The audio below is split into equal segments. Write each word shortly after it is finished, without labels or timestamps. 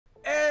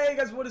Hey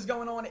guys, what is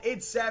going on?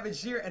 It's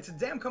Savage here, and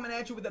today I'm coming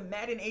at you with a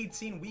Madden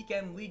 18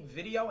 Weekend League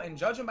video, and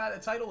judging by the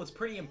title, it's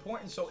pretty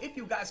important, so if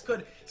you guys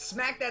could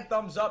smack that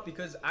thumbs up,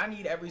 because I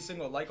need every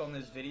single like on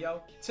this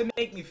video to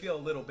make me feel a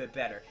little bit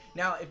better.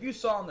 Now, if you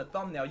saw on the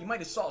thumbnail, you might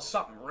have saw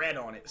something red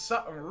on it,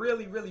 something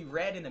really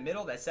red in the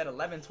middle that said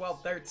 11,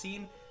 12,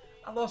 13.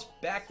 I lost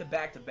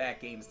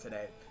back-to-back games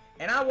today,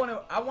 and I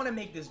want to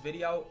make this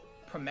video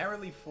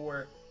primarily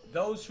for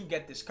those who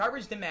get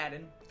discouraged in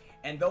Madden,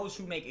 and those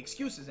who make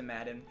excuses in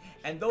Madden,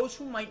 and those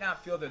who might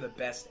not feel they're the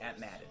best at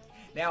Madden.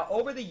 Now,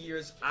 over the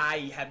years,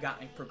 I have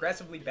gotten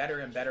progressively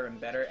better and better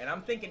and better, and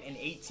I'm thinking in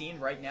 18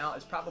 right now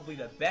is probably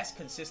the best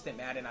consistent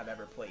Madden I've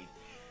ever played.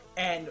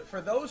 And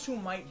for those who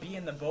might be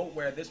in the boat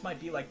where this might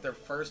be like their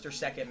first or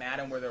second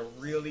Madden where they're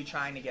really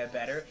trying to get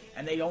better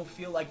and they don't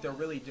feel like they're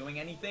really doing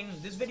anything,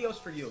 this video is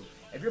for you.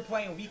 If you're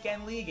playing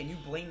Weekend League and you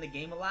blame the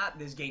game a lot,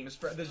 this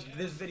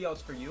video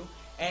is for you.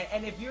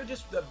 And if you're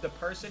just the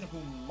person who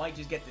might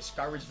just get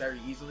discouraged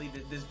very easily,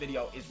 this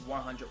video is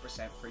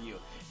 100% for you.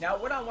 Now,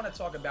 what I want to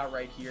talk about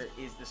right here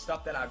is the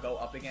stuff that I go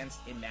up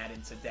against in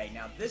Madden today.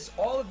 Now,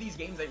 all of these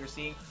games that you're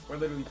seeing were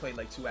literally played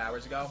like 2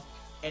 hours ago.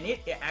 And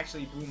it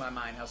actually blew my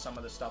mind how some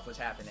of the stuff was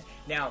happening.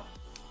 Now,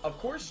 of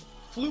course,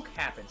 fluke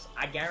happens.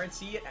 I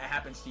guarantee it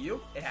happens to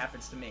you. It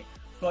happens to me.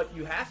 But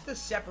you have to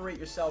separate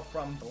yourself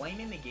from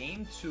blaming the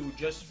game to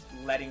just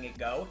letting it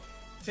go.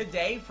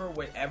 Today, for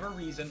whatever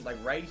reason, like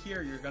right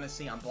here, you're going to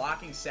see I'm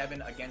blocking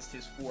 7 against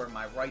his 4.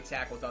 My right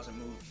tackle doesn't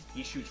move.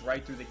 He shoots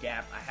right through the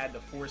gap. I had to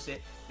force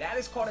it. That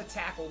is called a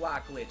tackle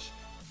lock glitch.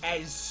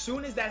 As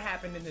soon as that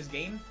happened in this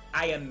game,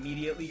 I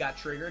immediately got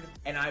triggered,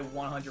 and I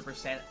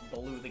 100%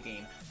 blew the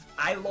game.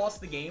 I lost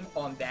the game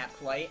on that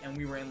play, and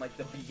we were in like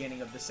the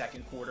beginning of the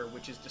second quarter,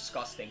 which is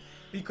disgusting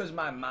because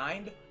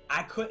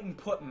I couldn't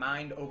put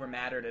mind over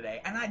matter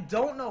today, and I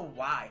don't know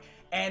why.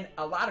 And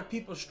a lot of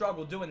people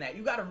struggle doing that.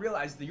 You got to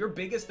realize that your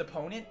biggest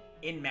opponent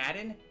in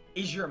Madden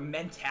is your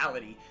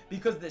mentality,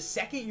 because the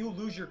second you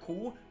lose your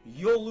cool,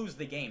 you'll lose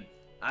the game.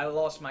 I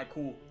lost my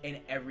cool in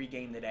every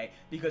game today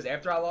because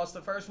after I lost the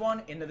first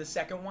one, into the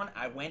second one,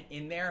 I went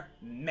in there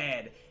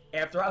mad.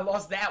 After I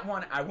lost that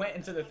one, I went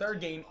into the third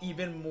game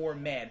even more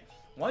mad.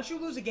 Once you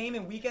lose a game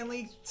in Weekend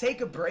League,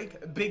 take a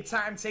break. Big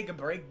time, take a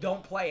break.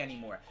 Don't play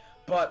anymore.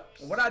 But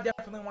what I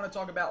definitely want to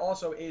talk about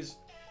also is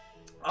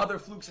other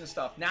flukes and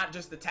stuff, not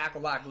just the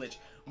tackle lock glitch,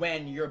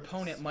 when your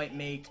opponent might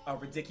make a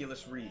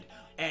ridiculous read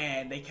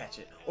and they catch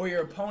it, or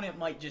your opponent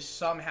might just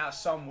somehow,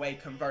 some way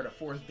convert a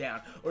 4th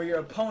down, or your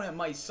opponent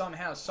might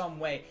somehow, some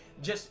way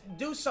just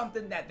do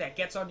something that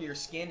gets under your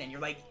skin, and you're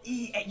like,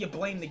 you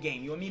blame the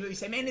game. You immediately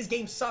say, man, this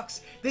game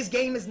sucks. This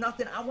game is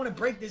nothing. I want to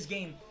break this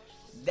game.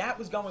 That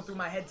was going through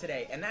my head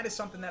today, and that is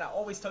something that I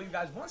always tell you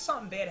guys. Once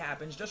something bad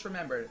happens, just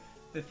remember,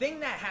 the thing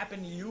that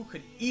happened to you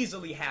could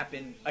easily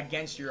happen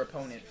against your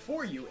opponent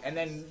for you, and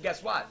then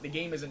guess what? The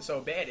game isn't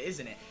so bad,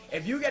 isn't it?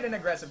 If you get an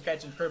aggressive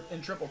catch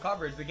in triple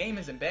coverage, the game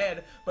isn't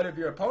bad, but if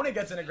your opponent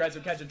gets an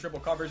aggressive catch in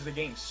triple coverage, the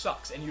game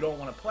sucks, and you don't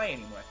want to play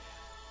anymore.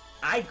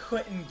 I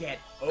couldn't get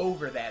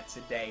over that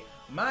today.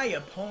 My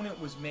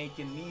opponent was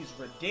making these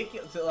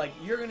ridiculous, like,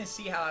 you're going to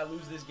see how I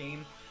lose this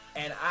game.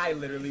 And I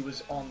literally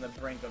was on the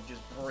brink of just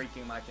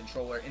breaking my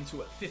controller into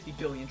 50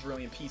 billion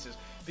trillion pieces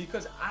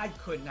because I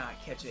could not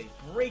catch a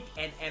break.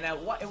 And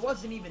it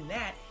wasn't even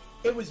that.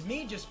 It was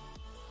me just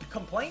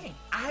complaining.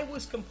 I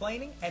was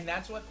complaining, and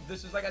that's what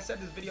this is. Like I said,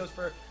 this video is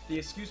for the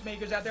excuse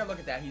makers out there. Look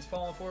at that. He's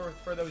falling forward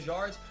for those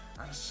yards.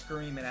 I'm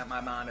screaming at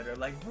my monitor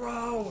like,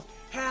 bro,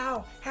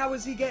 how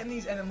is he getting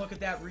these? And then look at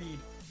that read.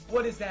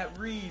 What is that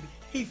read?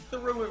 He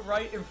threw it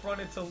right in front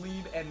of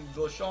Talib, and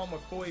LaShawn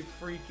McCoy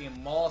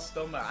freaking mossed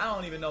him. I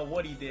don't even know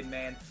what he did,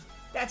 man.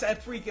 That's a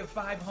freaking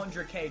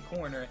 500K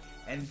corner,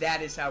 and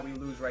that is how we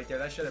lose right there.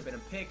 That should have been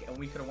a pick, and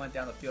we could have went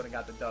down the field and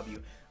got the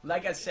W.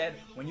 Like I said,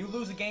 when you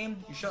lose a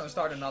game, you shouldn't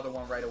start another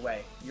one right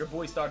away. Your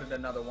boy started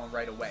another one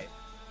right away.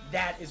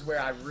 That is where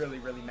I really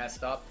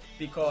messed up,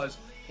 because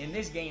in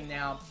this game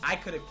now, I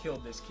could have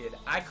killed this kid.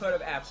 I could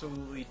have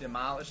absolutely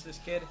demolished this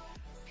kid.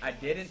 I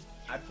didn't.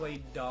 I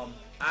played dumb.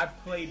 I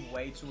played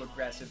way too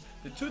aggressive.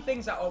 The two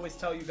things I always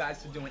tell you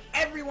guys to do in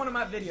every one of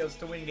my videos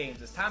to win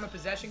games is time of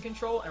possession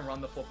control and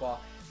run the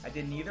football. I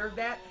did neither of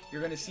that.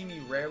 You're gonna see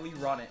me rarely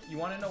run it. You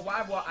want to know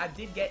why? Well, I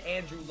did get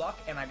Andrew Luck,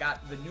 and I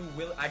got the new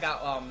I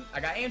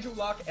got Andrew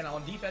Luck, and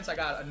on defense I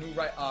got a new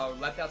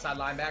left outside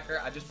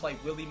linebacker. I just played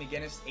Willie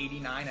McGinnis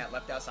 89 at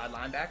left outside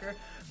linebacker,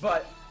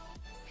 but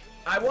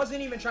I wasn't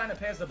even trying to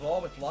pass the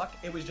ball with Luck.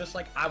 It was just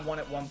like I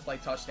wanted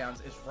one-play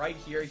touchdowns. It's right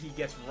here. He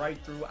gets right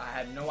through. I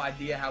had no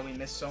idea how we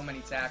missed so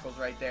many tackles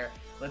right there.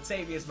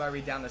 Latavius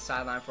Murray down the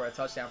sideline for a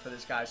touchdown for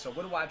this guy. So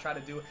what do I try to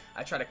do?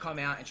 I try to come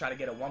out and try to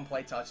get a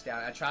one-play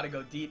touchdown. I try to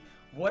go deep.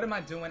 What am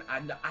I doing? I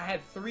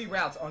had 3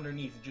 routes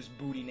underneath just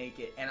booty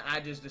naked, and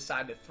I just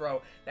decided to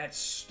throw that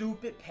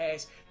stupid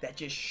pass that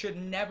just should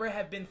never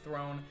have been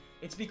thrown.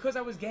 It's because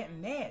I was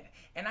getting mad,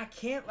 and I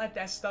can't let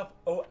that stuff,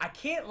 like,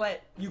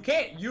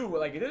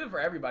 it isn't for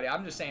everybody.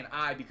 I'm just saying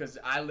because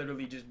I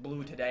literally just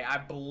blew today. I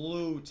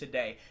blew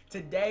today.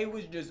 Today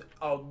was just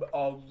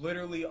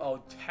literally a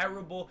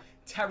terrible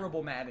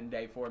Madden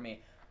day for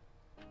me.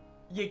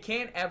 you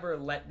can't ever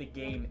let the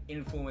game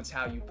influence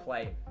how you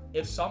play.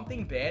 If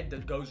something bad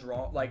that goes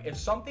wrong, like if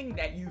something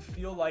that you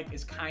feel like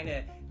is kind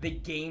of the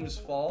game's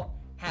fault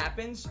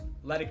happens,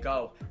 let it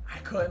go. I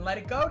couldn't let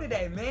it go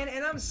today, man,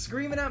 and I'm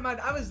screaming at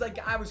I was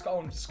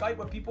on Skype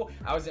with people.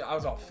 I was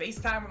on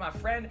FaceTime with my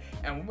friend,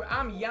 and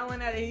I'm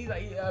yelling at it. He's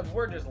like,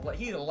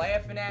 he's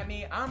laughing at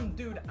me. I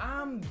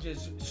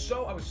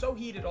was so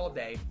heated all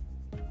day,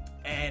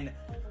 and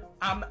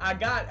I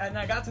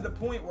got to the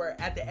point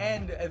where at the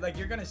end, like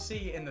you're gonna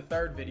see in the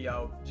third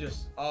video,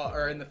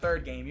 or in the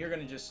third game, you're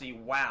gonna just see,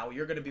 wow.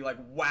 You're gonna be like,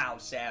 wow,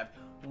 Sav,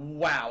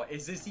 wow,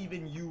 is this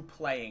even you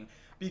playing?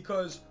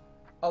 Because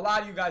a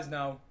lot of you guys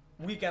know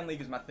Weekend League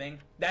is my thing.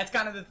 That's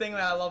kind of the thing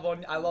that I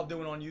love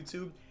doing on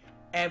YouTube.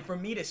 And for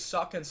me to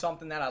suck in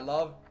something that I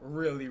love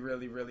really,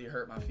 really, really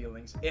hurt my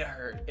feelings. It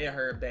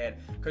hurt bad.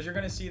 Because you're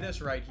gonna see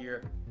this right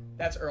here.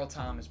 That's Earl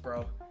Thomas,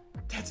 bro.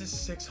 That's a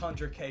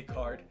 600K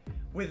card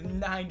with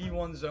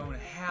 91 zone.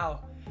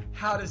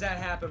 How does that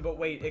happen? But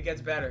wait, it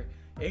gets better.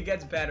 It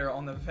gets better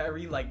on the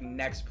very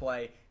next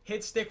play.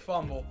 Hit stick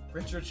fumble,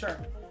 Richard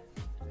Sherman.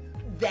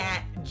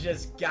 That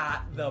just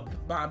got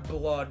my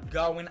blood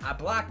going. I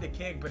blocked the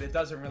kick, but it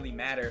doesn't really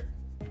matter.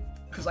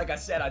 Because like I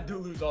said, I do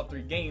lose all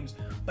 3 games.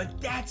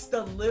 But that's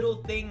the little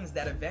things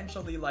that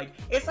eventually,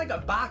 it's like a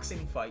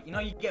boxing fight. You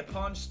know, you get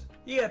punched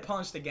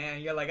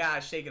again, you're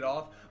like, shake it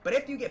off. But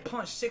if you get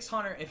punched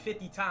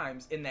 650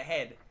 times in the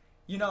head,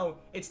 you know,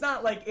 it's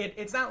not like,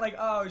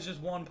 oh, it's just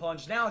one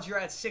punch. Now you're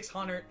at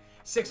 600,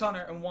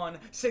 601,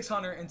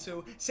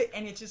 602,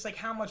 and it's just like,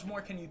 how much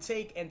more can you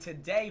take? And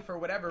today, for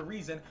whatever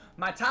reason,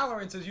 my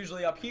tolerance is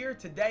usually up here.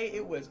 Today,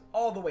 it was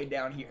all the way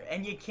down here,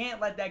 and you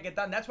can't let that get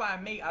done. That's why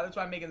I'm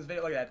making this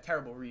video. Look at that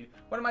terrible read.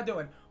 What am I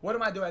doing? What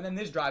am I doing? And then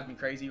this drives me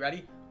crazy.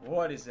 Ready?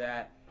 What is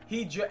that?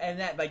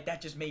 That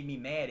just made me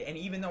mad. And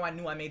even though I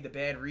knew I made the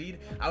bad read,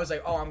 I was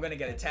like, oh, I'm gonna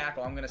get a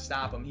tackle. I'm gonna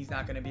stop him. He's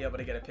not gonna be able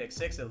to get a pick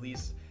 6 at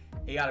least.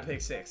 He got a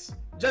pick 6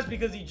 just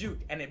because he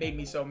juked, and it made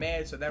me so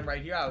mad. So then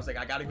right here, I was like,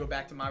 I got to go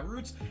back to my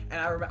roots,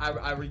 and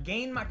I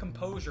regained my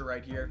composure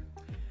right here.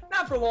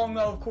 Not for long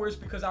though, of course,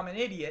 because I'm an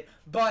idiot,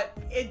 but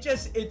it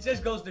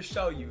just goes to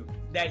show you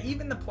that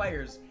even the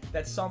players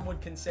that some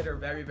would consider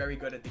very, very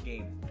good at the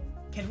game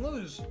can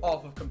lose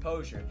off of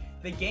composure.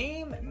 The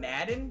game,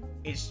 Madden,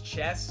 is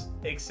chess,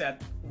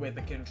 except with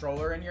a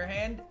controller in your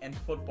hand and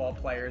football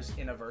players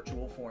in a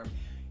virtual form.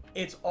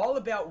 It's all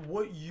about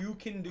what you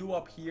can do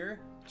up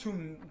here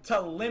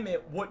to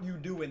limit what you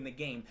do in the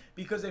game.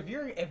 Because if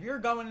you're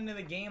going into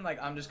the game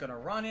like, I'm just gonna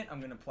run it,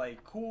 I'm gonna play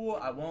cool,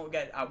 I won't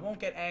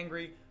get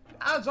angry,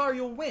 odds are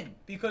you'll win,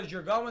 because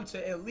you're going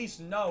to at least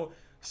know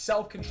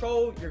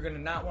self-control. You're gonna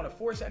not want to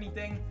force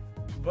anything.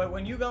 But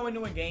when you go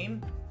into a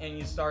game and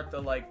you start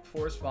to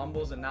force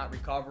fumbles and not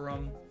recover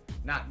them,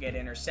 not get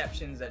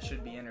interceptions that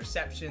should be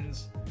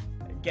interceptions,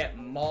 get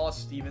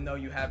mossed even though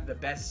you have the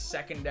best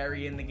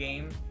secondary in the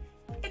game,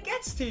 it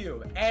gets to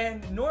you.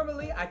 And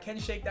normally I can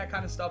shake that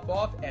kind of stuff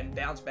off and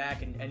bounce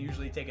back and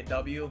usually take a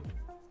W,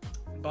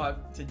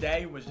 but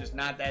today was just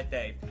not that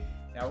day.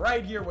 Now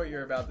right here, what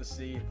you're about to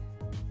see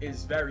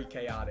is very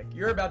chaotic.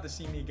 You're about to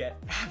see me get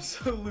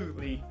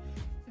absolutely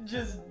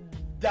just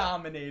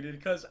dominated,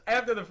 because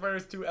after the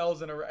first 2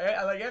 L's in a row,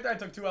 after I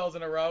took 2 L's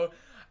in a row,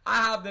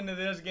 I hopped into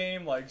this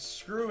game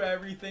screw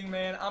everything,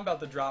 man. I'm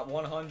about to drop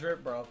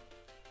 100, bro.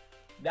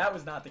 That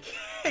was not the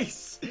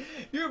case.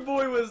 Your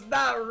boy was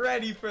not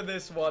ready for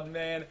this one,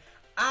 man.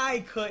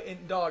 I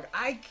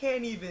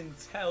can't even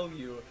tell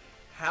you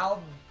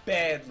how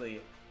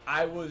badly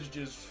I was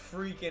just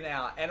freaking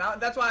out. And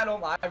that's why I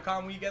don't live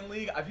con Weekend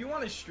League. If you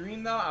want to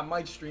stream, though, I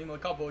might stream a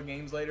couple of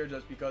games later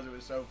just because it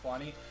was so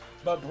funny.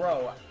 But,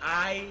 bro,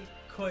 I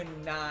could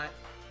not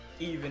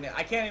even...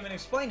 I can't even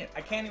explain it.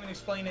 I can't even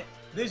explain it.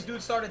 This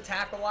dude started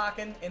tackle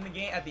locking in the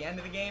game at the end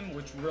of the game,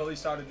 which really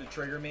started to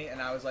trigger me,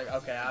 and I was like,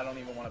 okay, I don't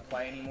even want to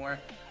play anymore.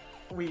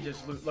 We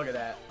just look at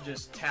that,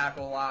 just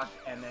tackle lock,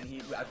 and then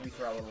we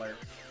throw alert.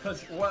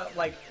 Because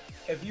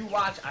if you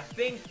watch,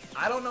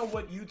 I don't know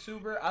what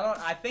YouTuber,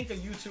 I think a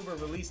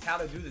YouTuber released how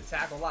to do the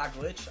tackle lock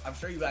glitch. I'm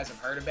sure you guys have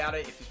heard about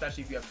it,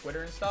 especially if you have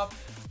Twitter and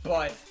stuff.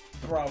 But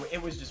bro,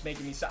 it was just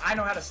making me so. I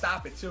know how to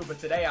stop it too, but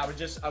today I was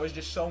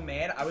just so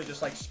mad. I was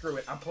just like, screw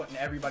it, I'm putting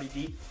everybody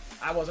deep.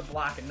 I wasn't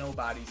blocking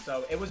nobody,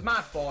 so it was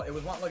my fault. It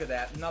was one. Look at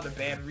that, another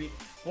bad read.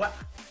 What?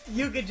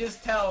 You could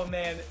just tell,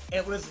 man.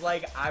 It was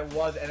like I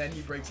was, and then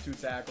he breaks 2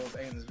 tackles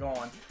and is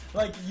gone.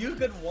 Like you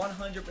could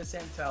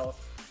 100% tell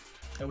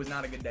it was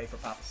not a good day for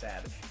Papa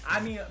Savage. I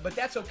mean, but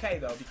that's okay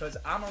though, because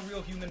I'm a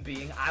real human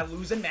being. I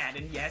lose in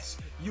Madden. Yes,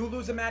 you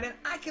lose in Madden.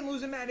 I can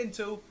lose in Madden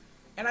too.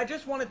 And I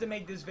just wanted to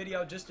make this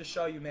video just to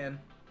show you, man.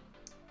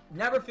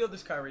 Never feel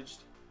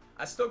discouraged.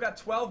 I still got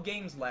 12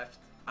 games left.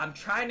 I'm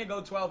trying to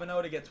go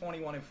 12-0 to get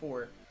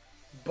 21-4.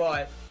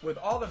 But with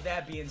all of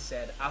that being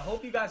said, I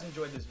hope you guys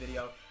enjoyed this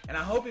video. And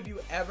I hope if you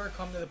ever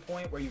come to the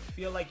point where you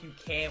feel like you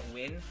can't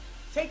win,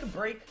 take a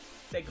break.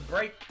 Take a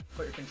break,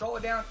 put your controller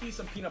down, eat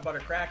some peanut butter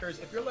crackers.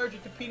 If you're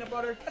allergic to peanut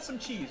butter, get some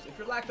cheese. If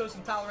you're lactose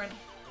intolerant,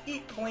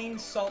 eat plain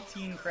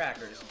saltine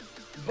crackers.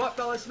 But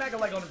fellas, smack a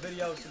like on the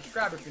video,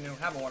 subscribe if you're new,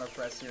 have a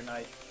wonderful rest of your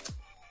night.